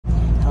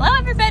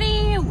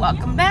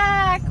Welcome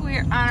back.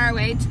 We're on our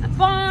way to the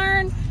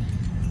barn.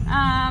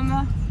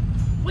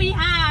 We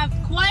have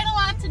quite a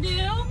lot to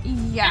do.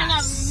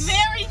 Yes. In a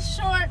very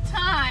short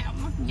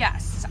time.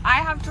 Yes. I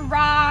have to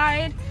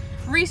ride.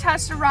 Reese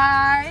has to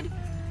ride.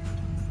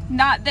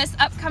 Not this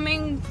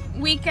upcoming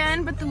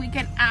weekend, but the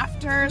weekend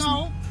after.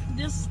 No,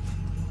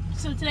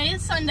 so today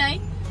is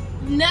Sunday.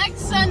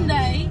 Next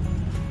Sunday.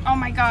 Oh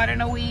my God, in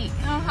a week.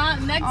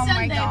 Next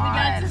Sunday we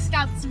got to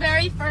Scout's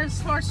very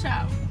first horse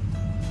show.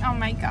 Oh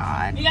my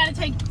God. We got to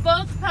take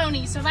both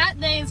ponies, so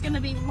that day is going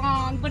to be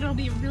long, but it'll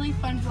be a really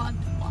fun vlog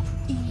to watch.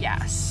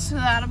 Yes, so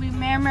that'll be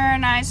Mare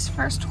and I's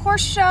first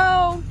horse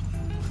show.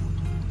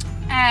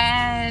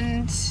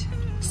 And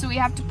so we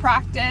have to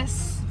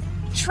practice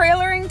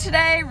trailering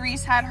today.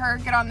 Reese had her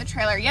get on the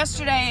trailer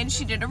yesterday and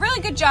she did a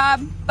really good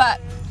job,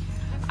 but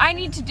I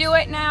need to do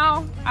it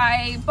now.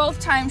 Both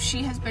times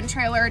she has been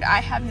trailered, I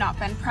have not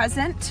been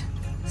present.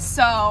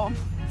 So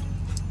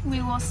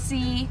we will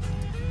see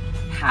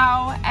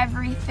how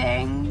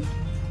everything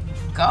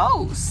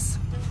goes.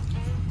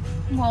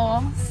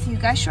 We'll see you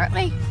guys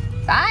shortly.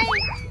 Bye.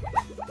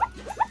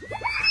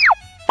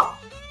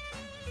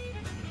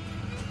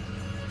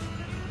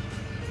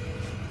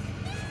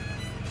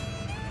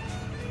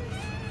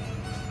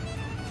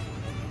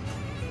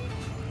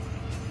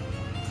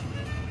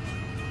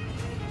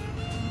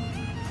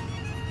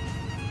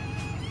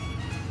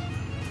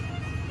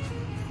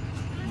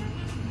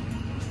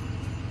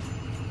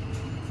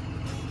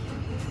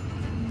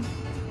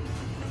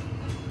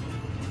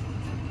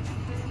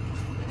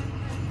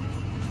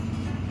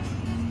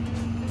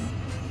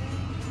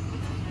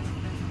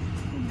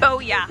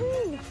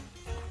 Booyah.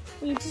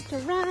 We just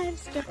arrived.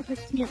 Scout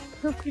hooked me up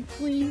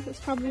perfectly.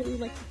 It's probably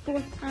like the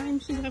 4th time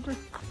she's ever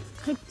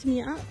hooked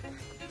me up.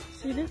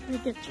 She did a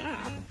good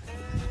job.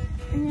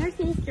 And there's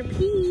Mr.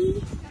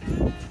 P.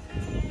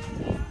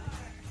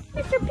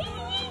 Mr. P!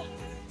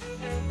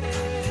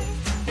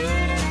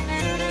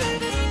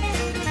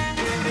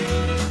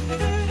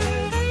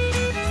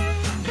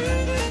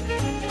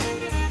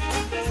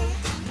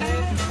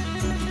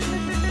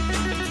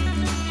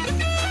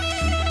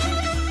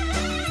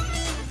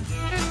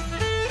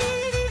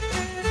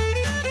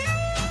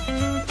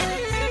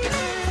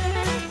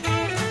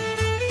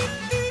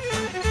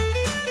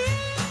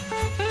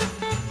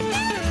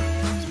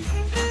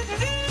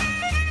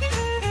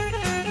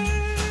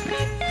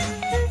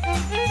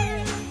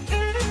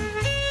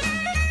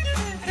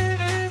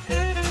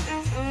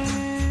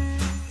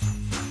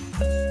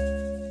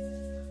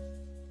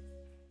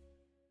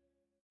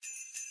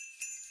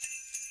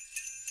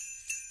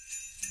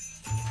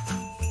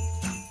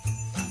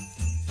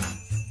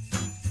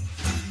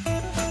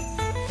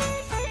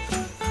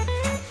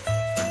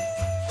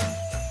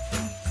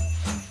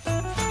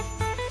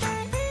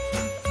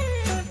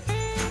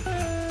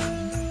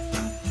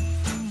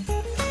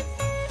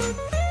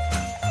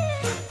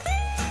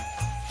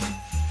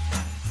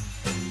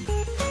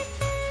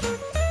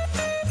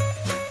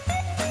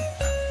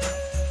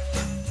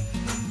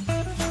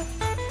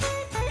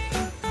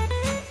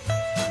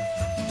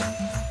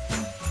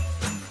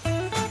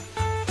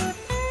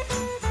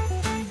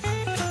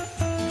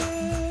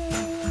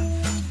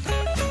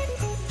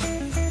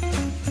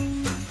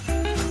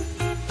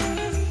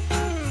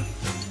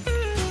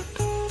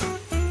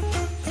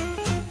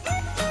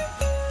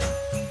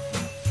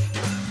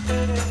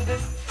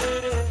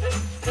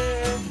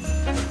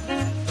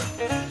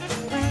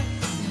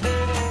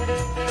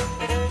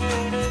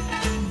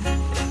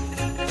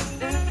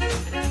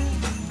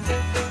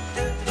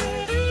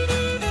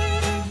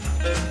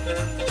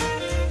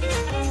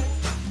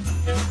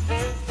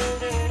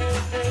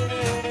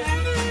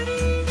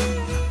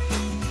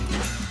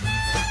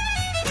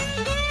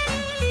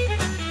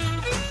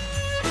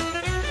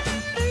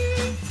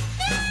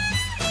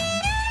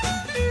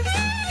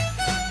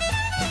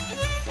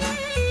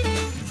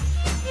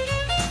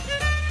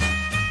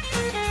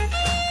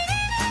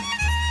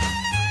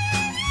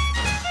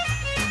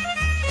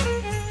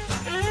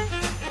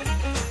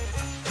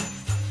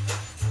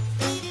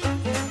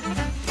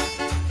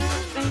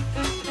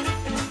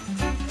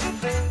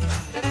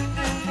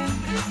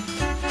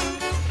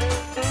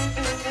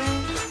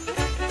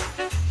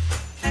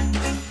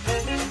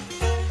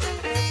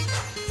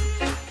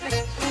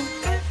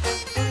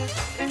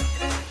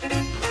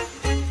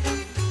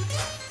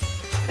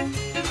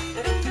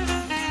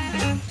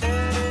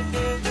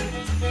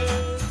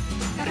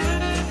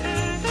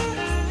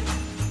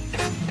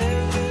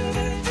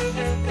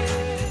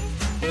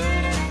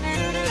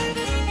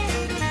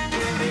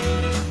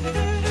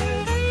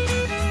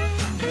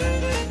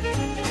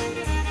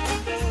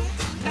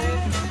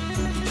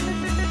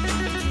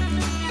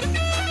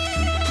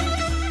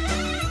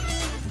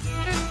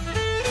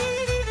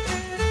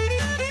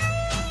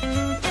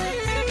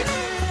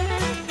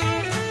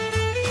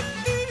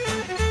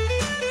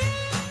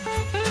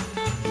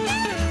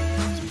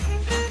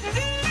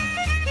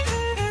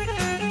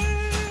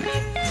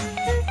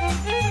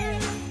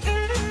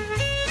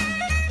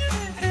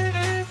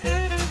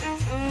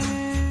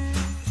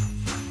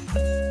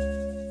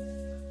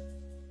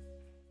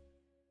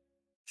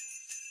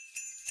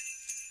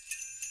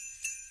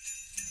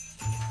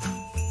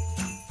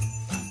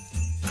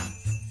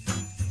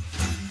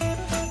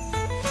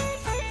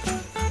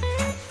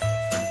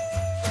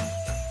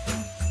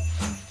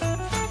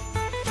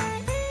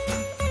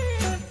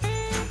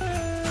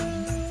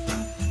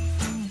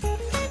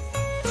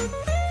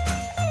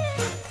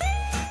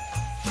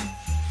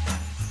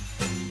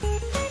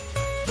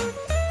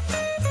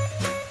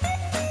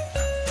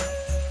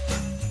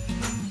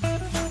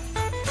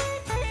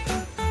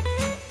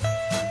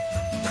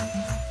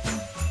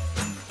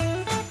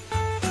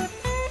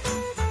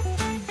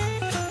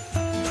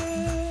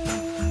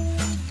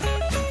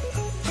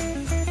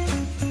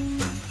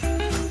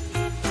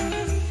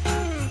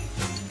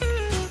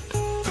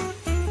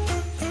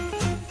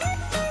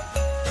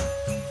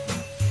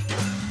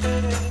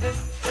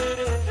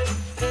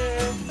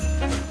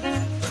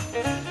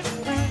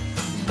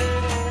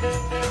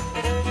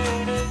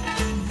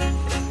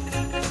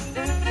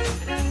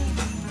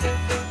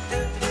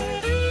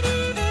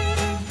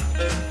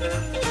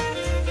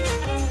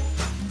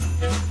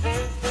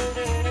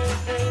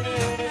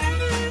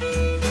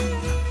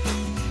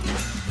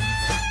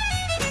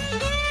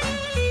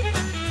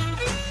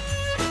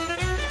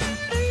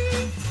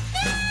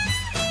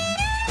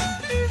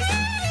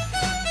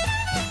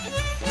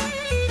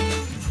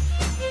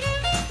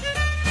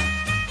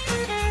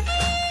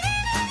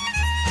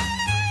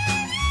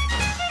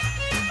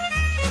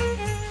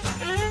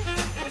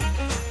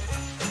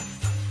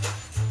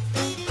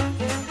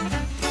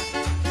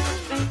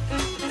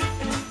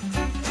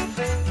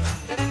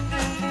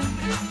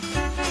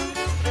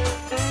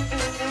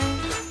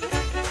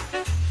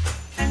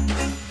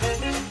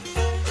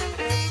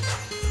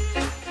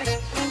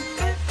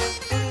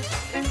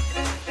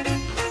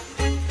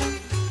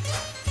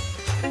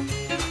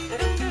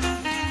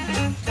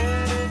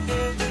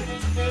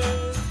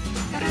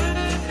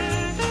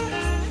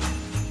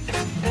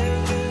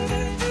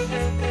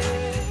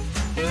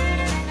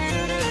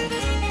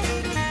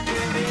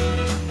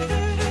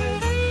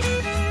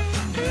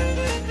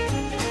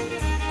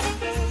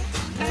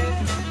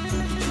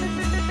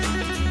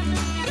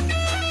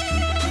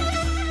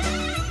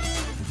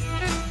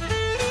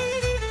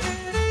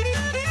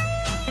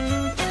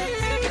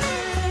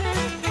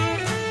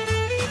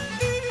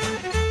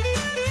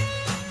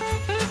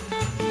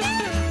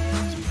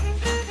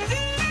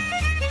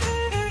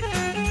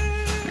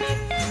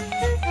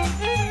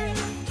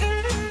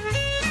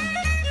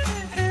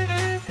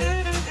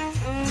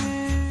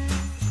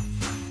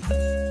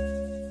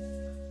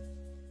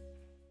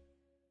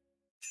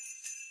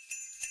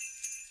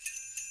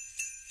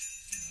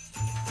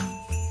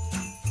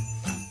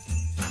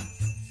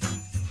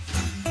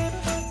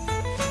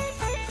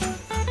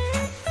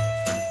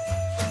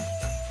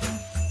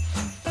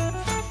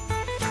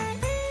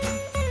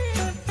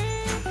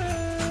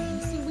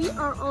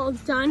 all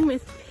done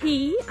with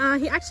P.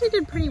 He actually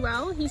did pretty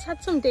well. He's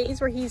had some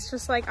days where he's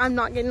just like, I'm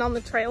not getting on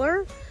the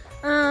trailer.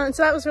 So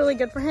that was really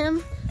good for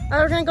him.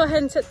 We're gonna go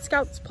ahead and set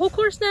Scout's pole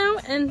course now,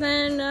 and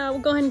then we'll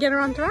go ahead and get her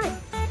on to ride.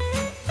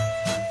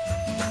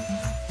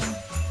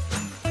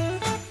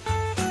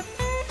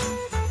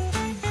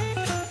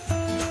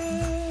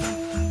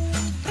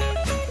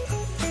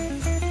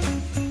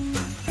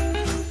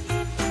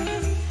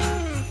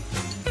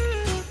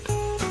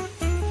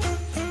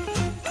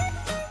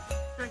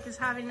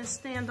 Having a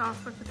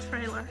standoff with the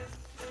trailer.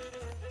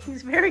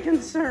 He's very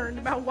concerned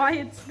about why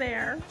it's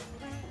there,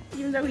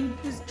 even though he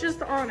was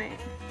just on it.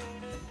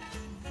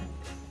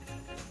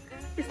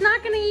 It's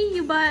not gonna eat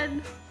you, bud.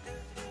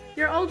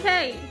 You're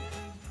okay.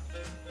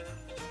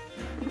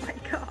 Oh my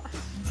gosh.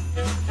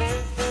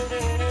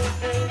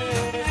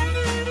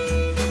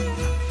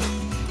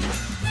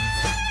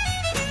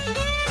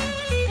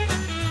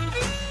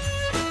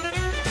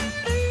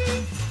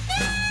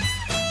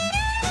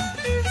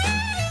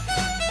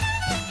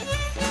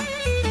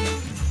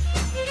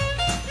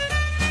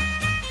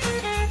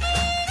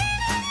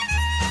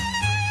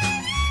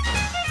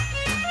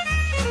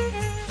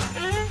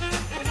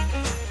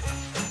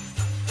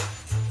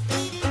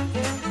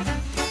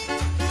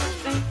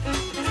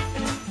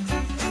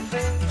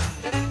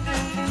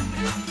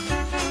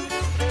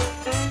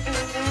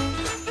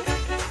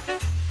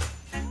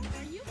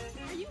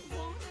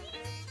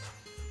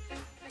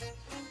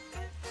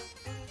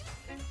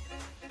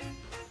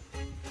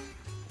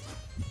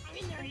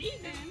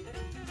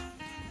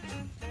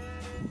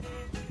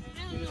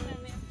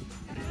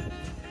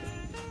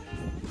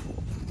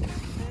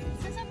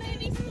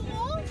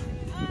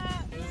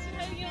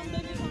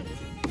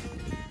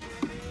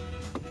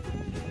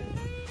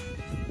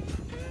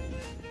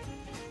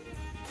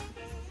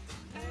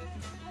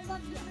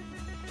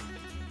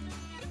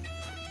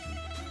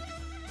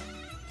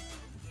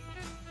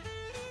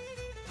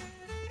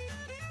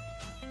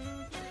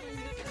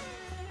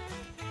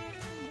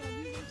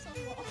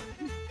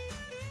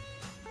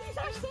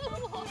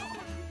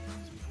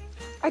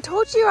 I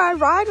told you I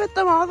ride with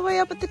them all the way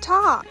up at the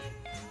top.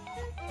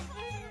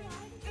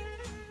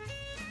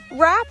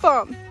 Wrap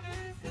them.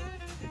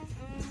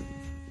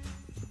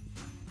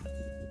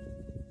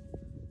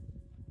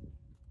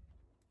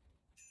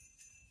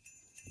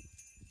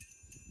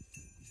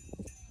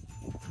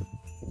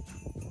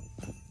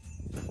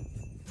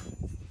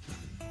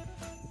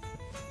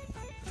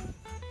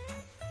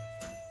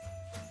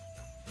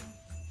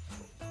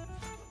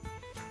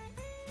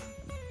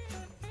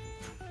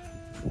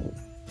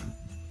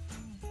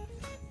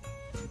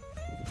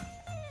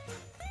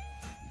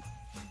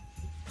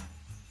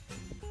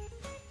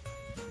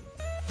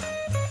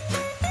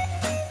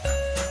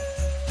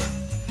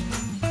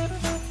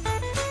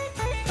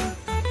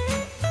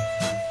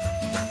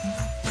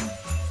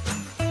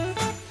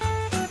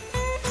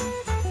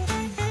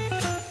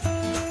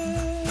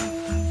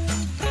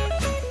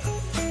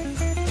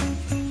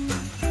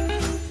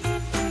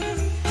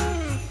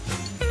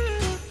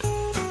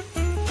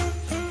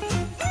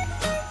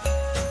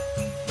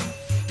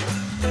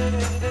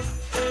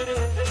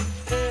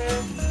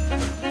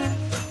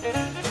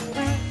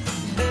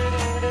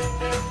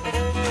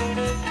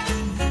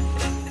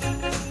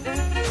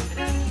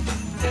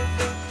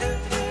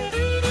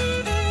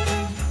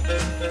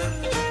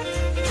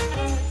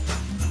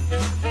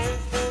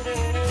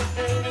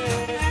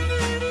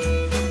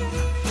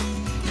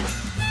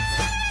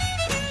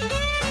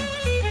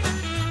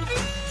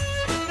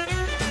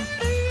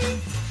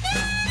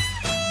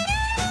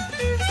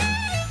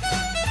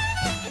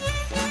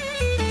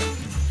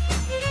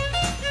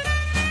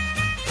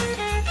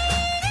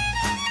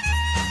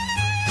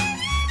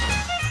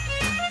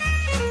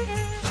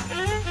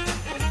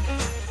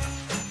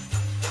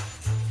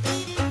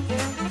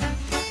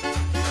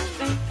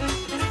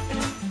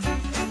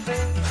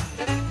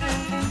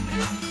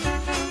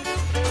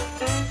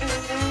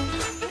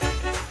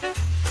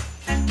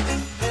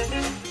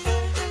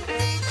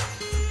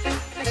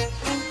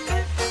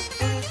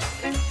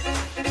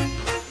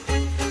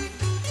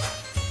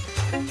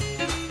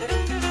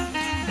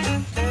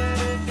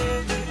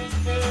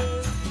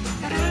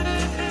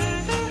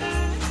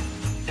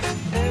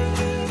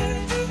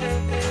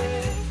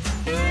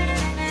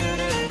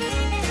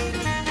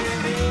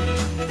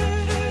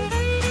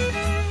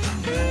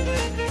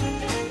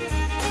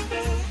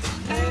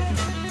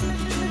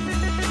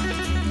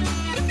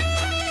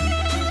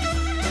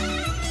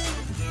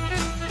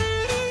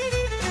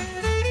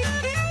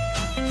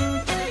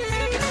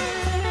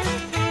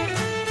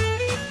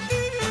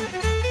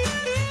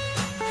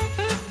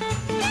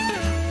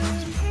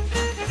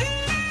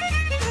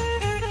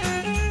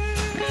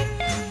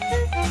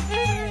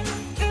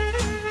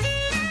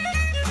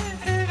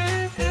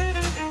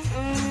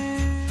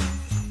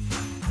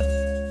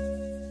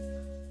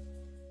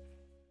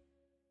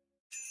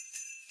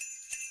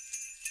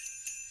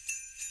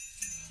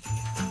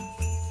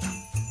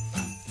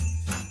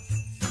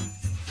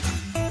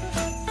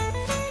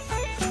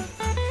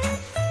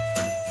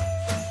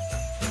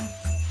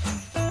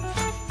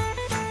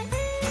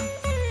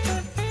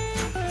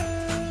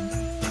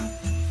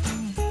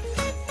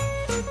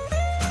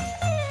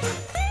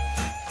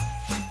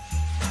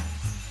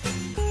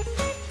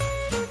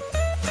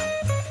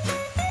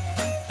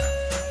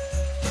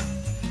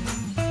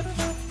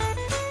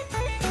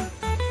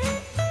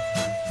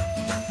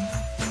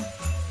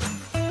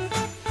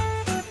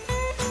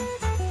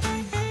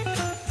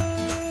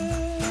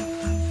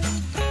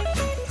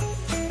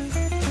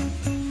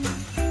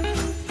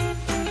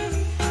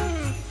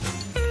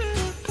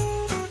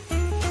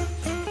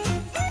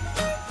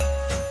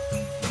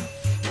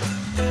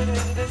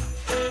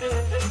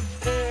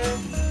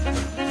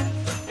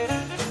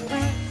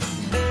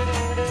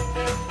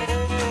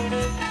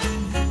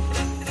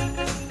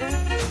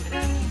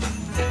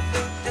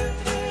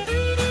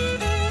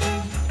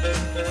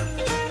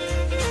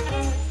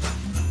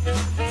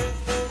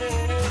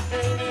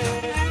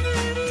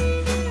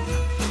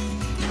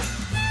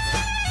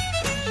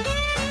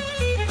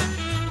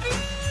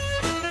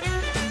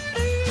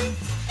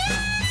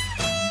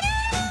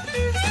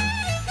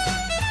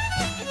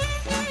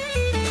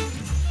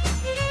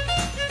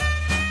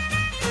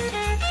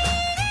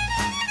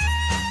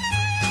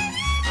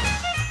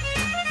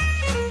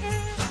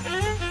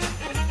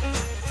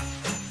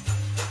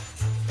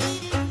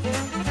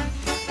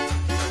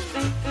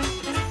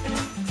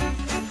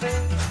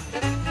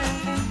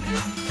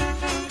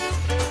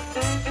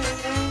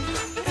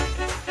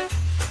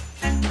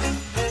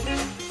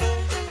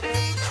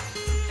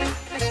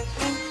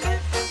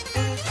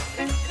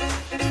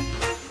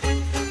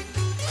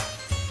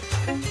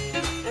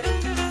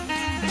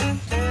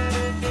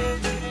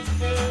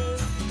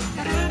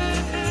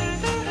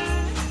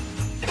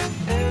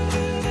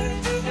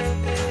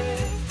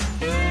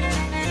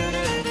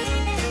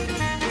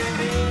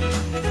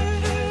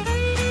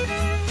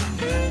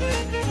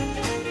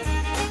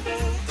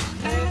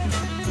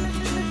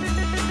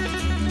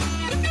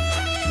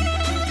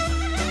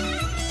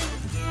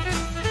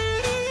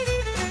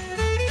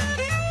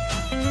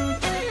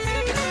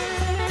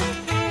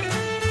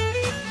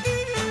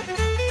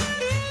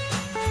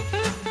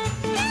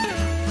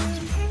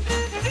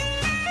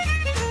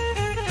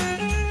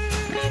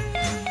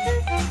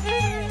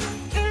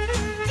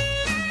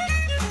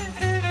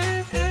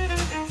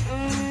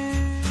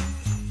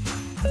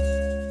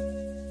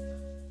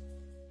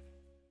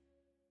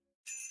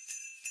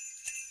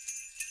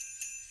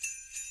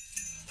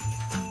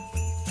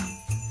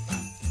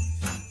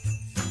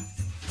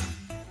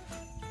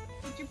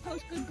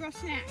 girl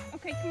snack.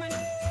 Okay, come on.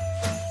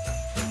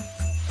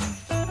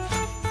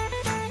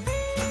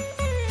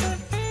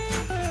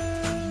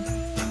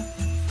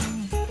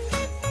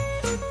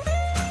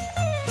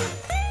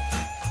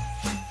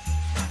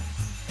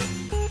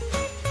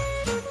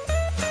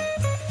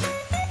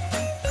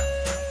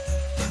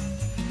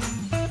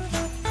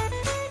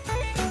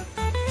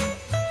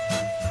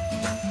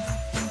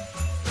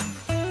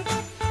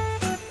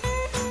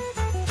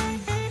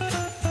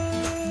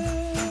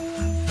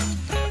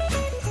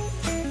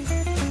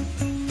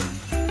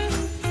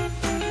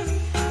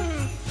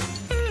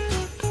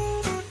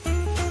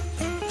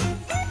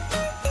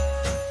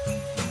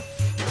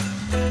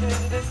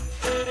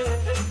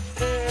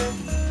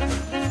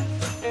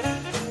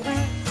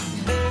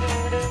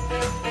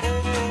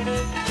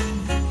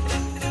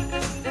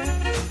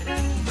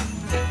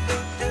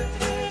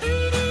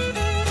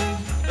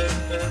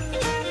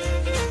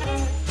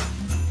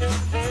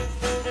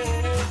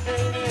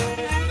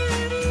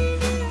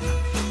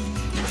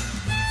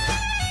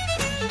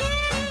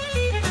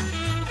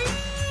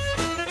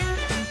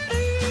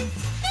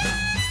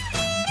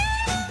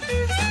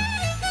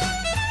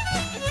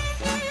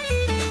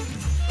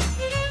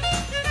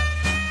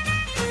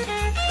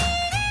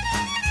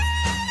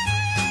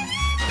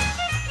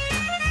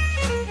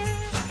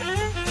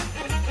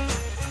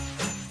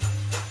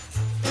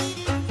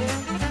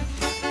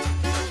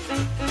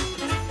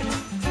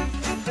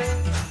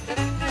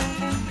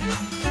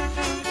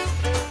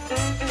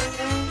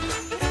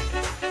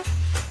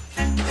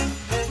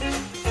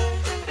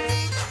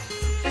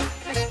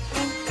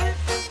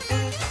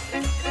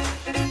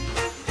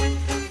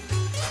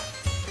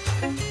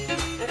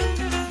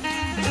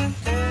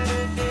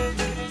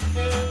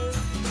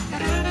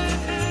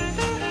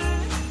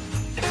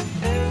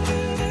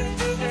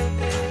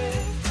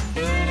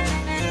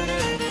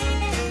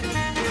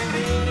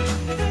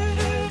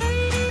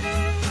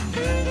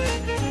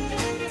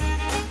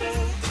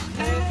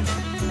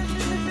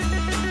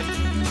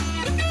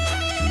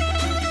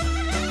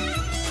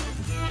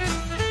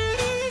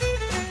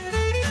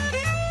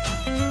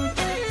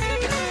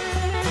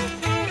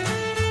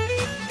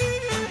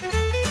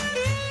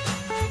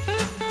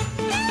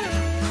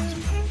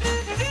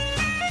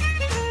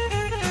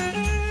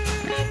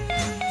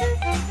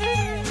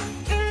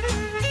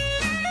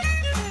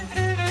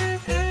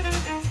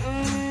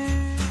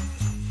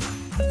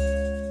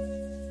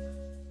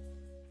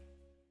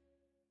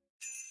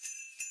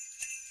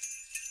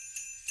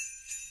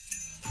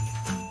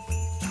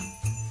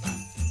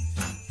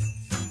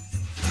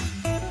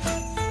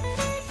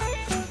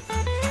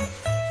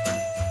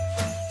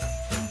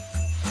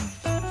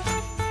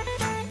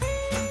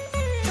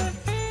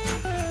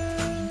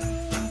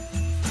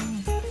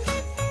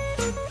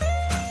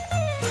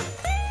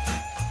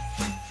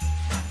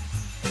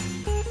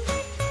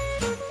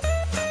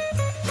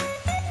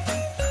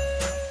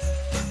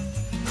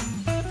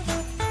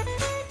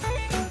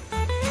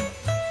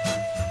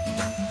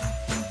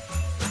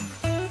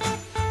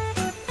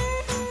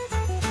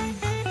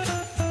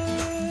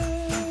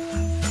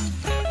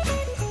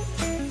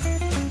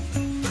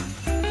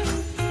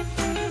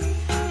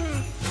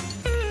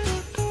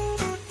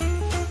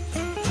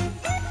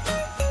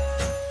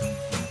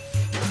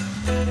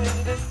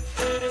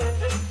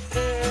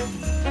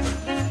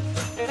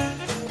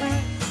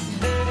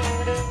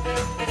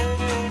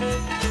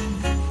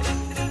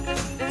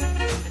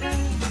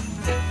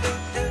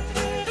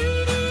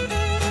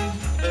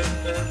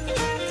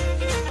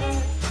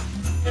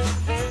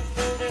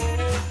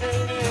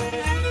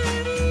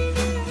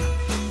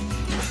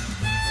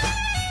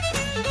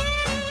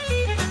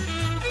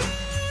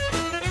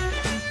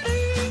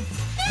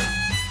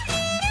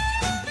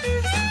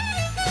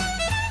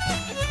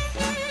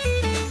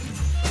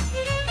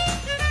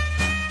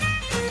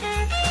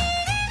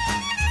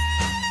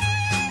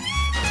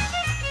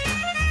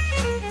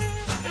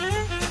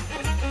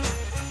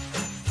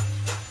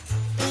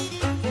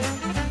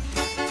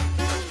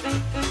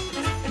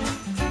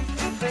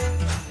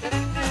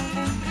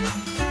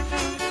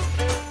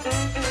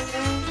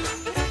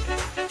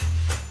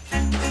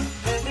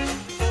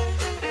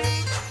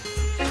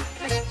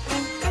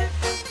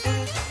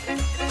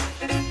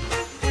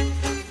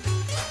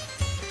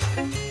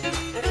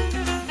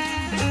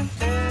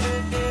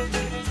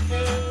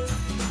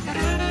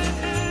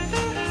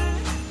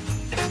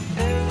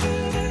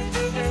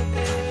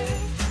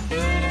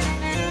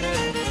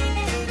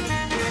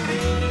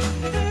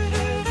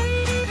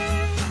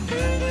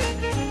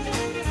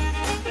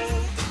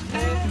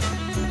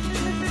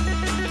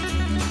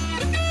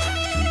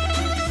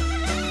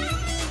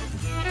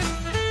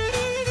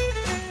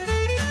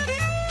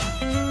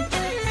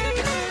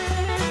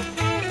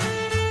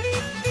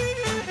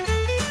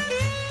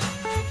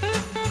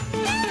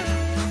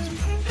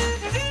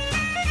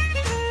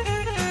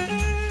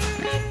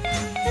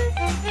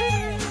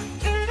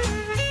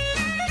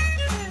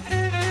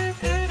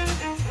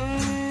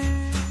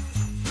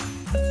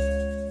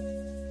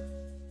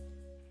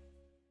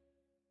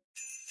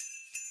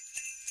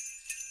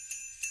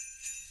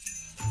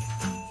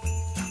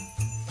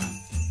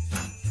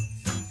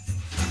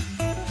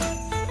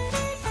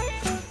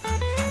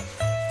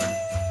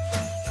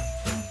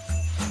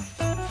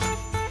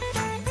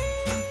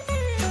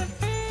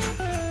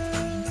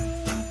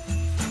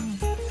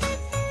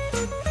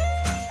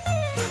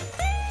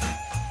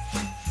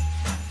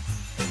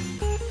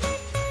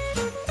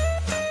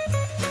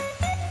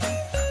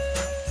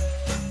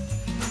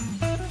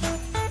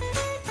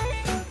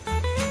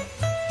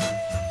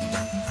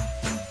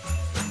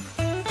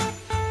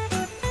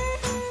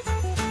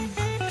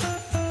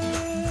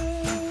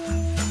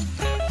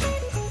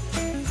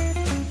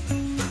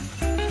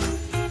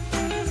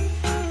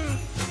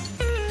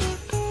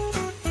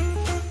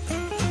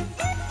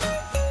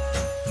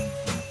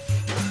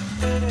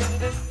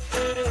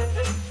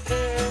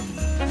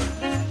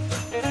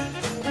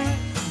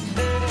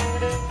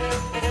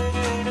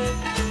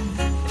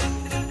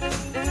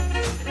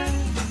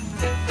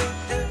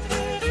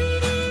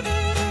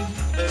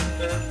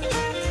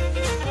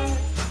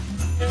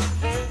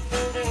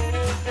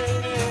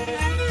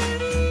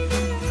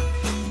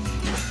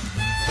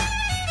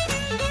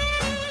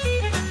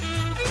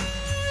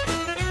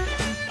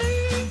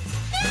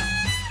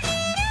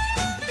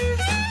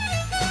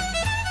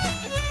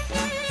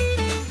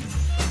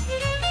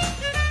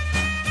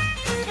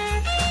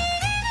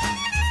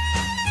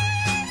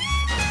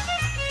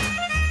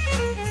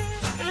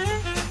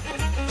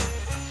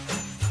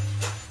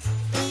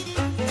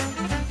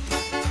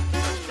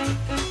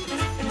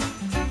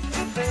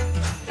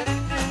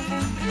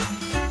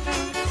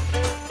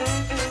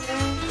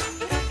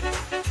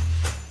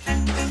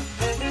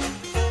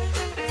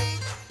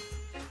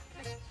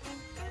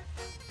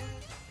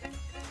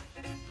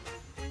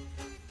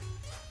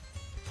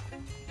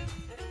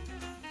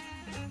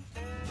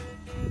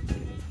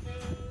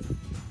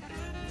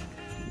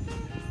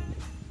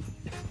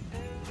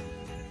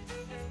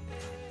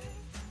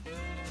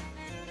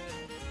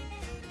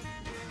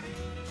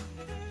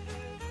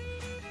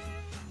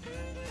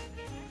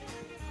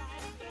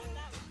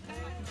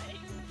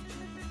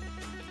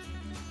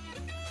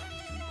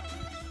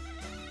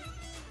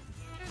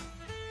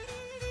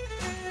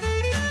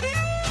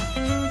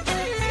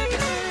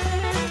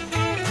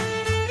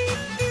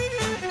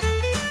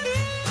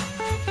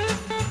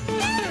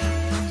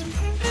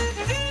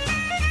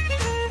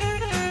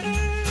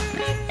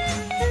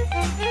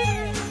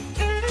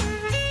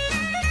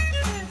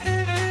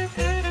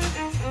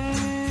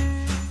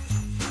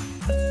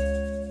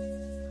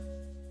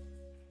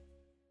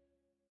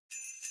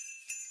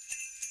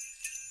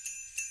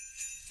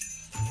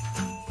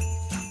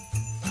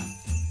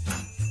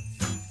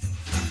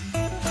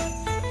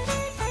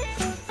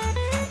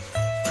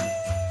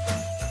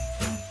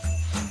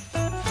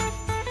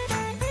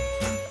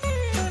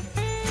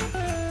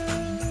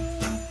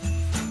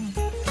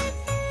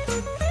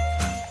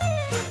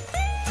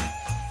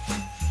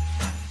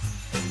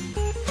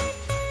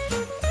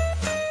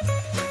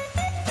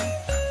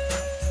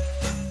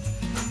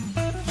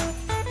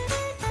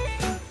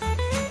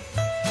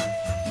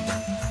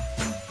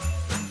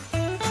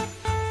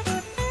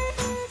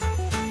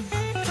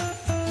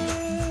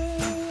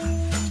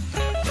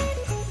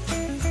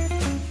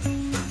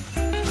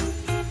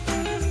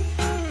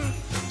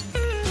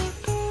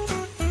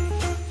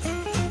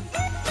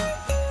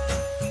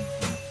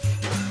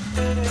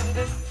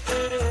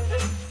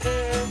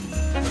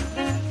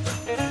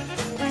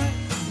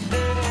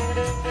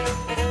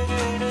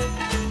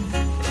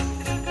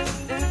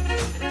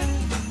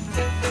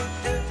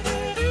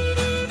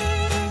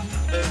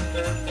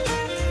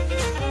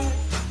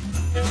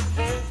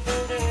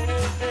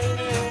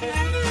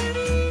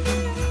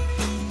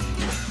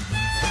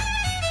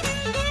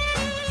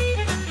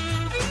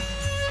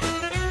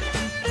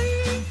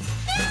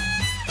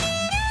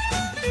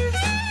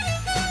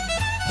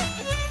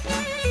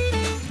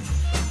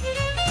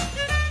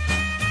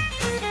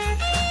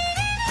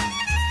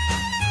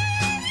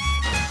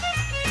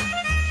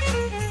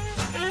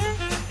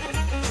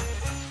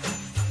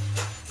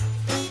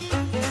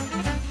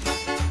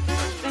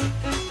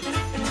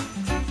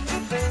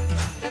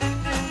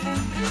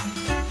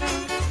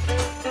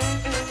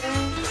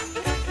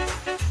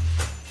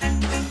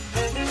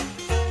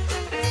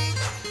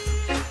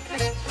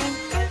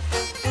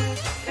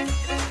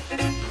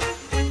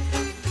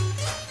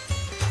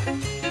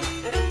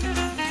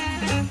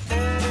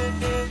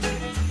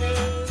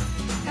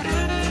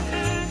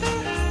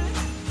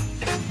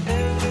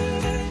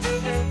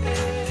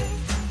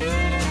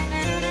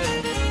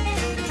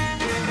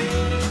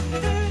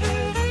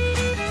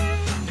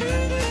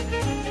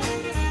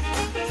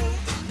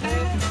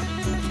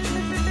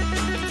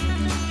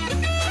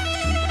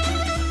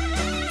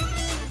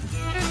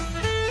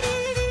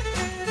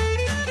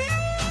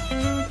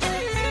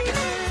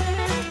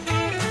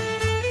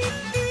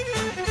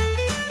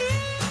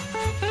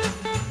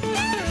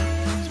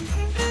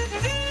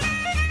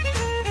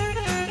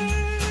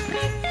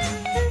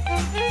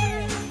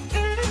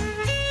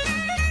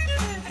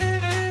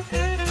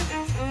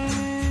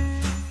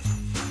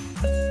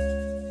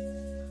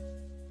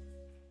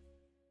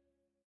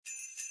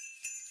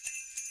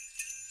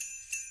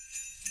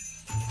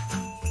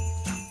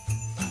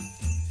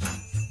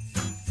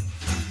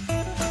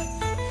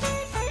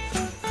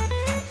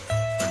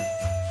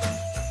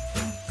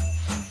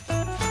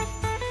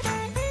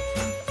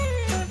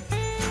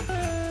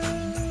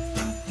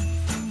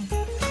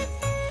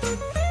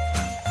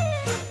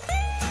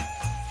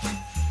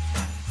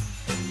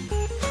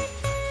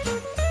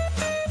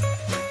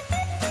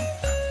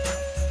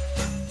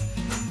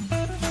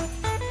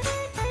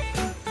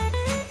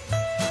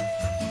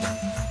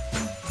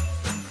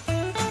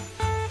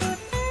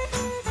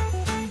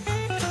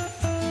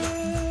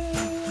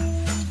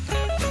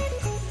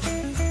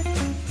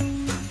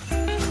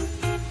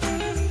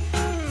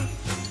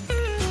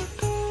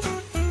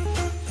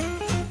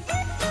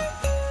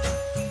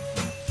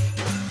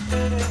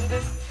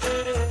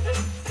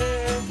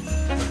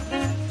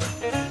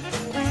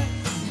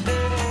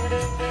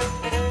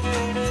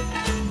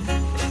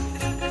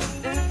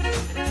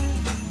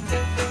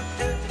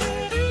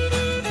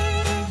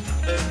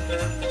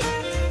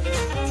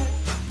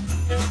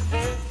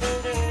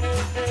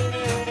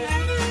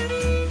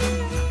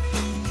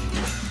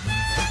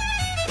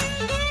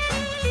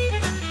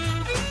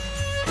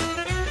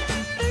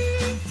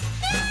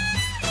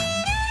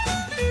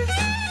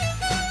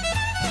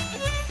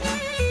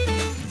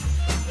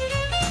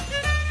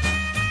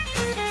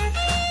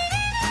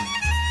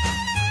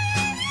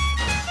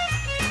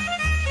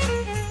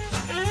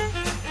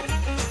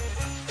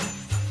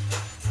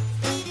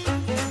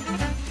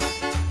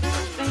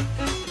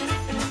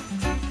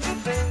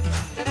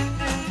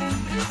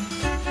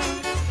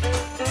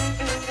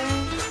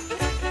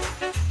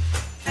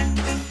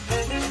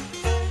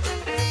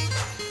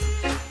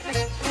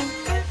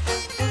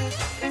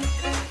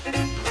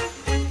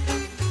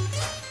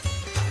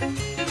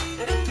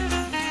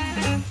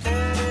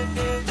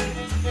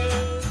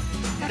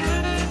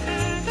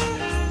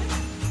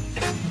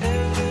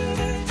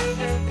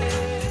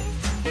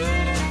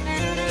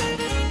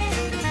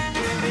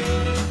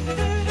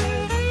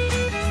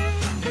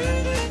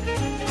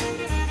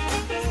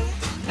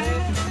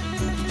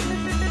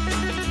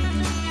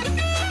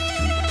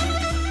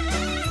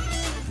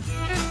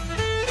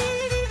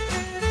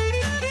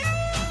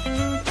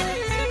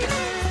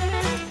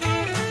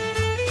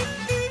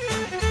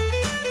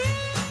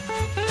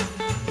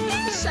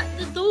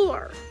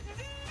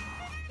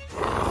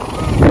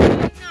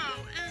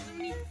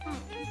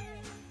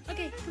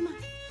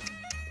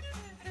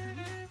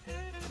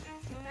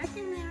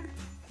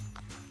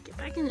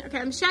 back in there. Okay,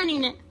 I'm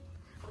shining it.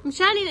 I'm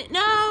shining it.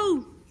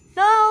 No!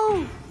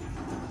 No!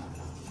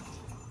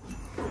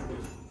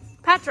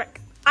 Patrick,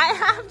 I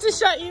have to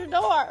shut your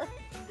door.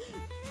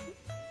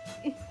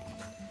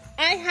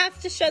 I have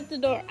to shut the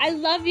door. I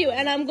love you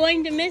and I'm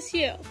going to miss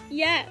you.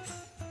 Yes.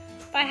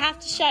 But I have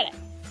to shut it.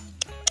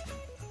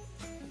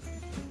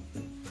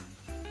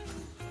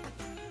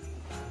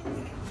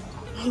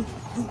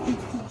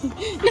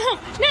 No,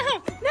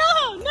 no,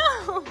 no,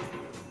 no.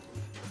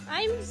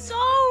 I'm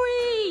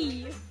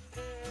sorry.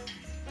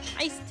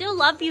 I still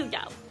love you though.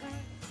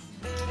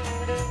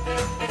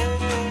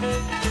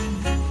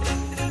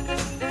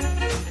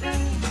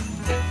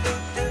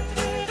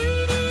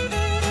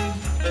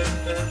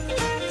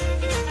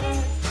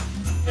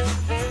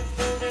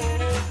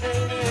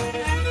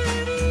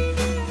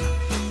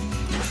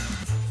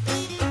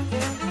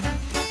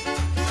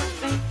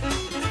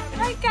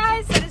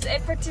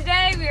 For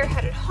today, we are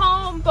headed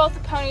home. Both the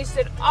ponies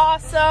did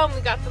awesome.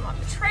 We got them on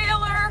the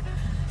trailer.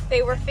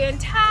 They were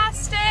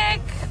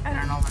fantastic. I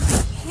don't know why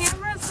my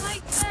camera's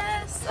like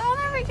this. Oh,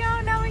 there we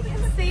go. Now we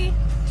can see.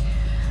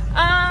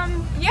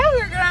 Yeah,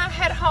 we're gonna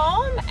head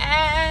home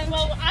and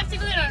well, I have to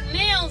go get our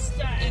nails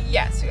done.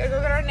 Yes, we gotta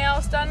go get our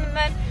nails done, and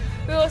then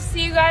we will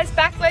see you guys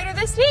back later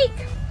this week.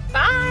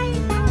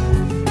 Bye.